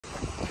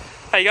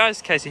Hey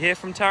guys, Casey here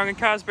from Tauranga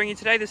Cars, bringing you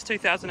today this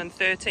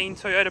 2013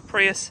 Toyota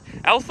Prius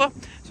Alpha.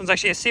 This one's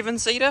actually a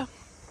 7-seater.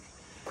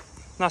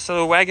 Nice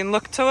little wagon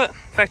look to it.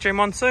 Factory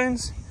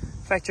monsoons,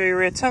 factory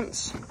rear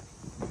tints.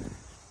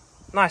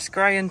 Nice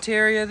grey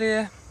interior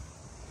there.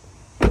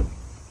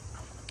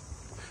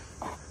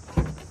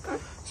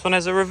 This one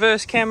has a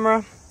reverse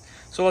camera.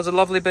 This one has a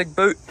lovely big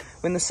boot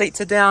when the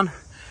seats are down.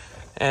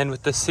 And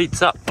with the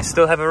seats up, you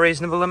still have a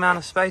reasonable amount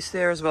of space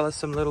there, as well as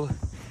some little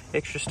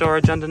extra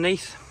storage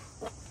underneath.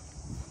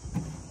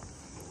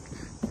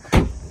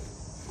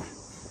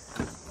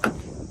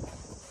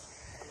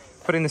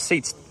 Putting the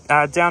seats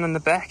down in the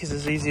back is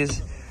as easy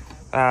as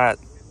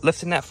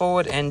lifting that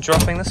forward and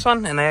dropping this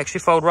one, and they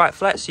actually fold right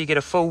flat, so you get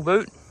a full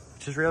boot,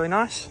 which is really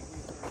nice.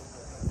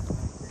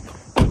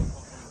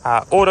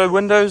 Auto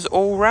windows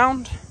all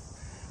round,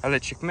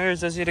 electric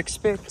mirrors as you'd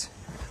expect,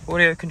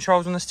 audio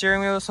controls on the steering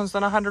wheel. This one's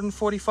done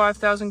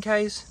 145,000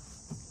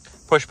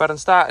 Ks, push button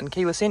start and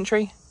keyless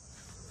entry.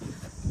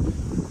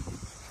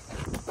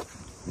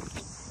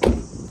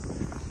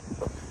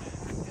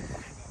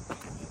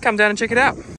 Come down and check it out.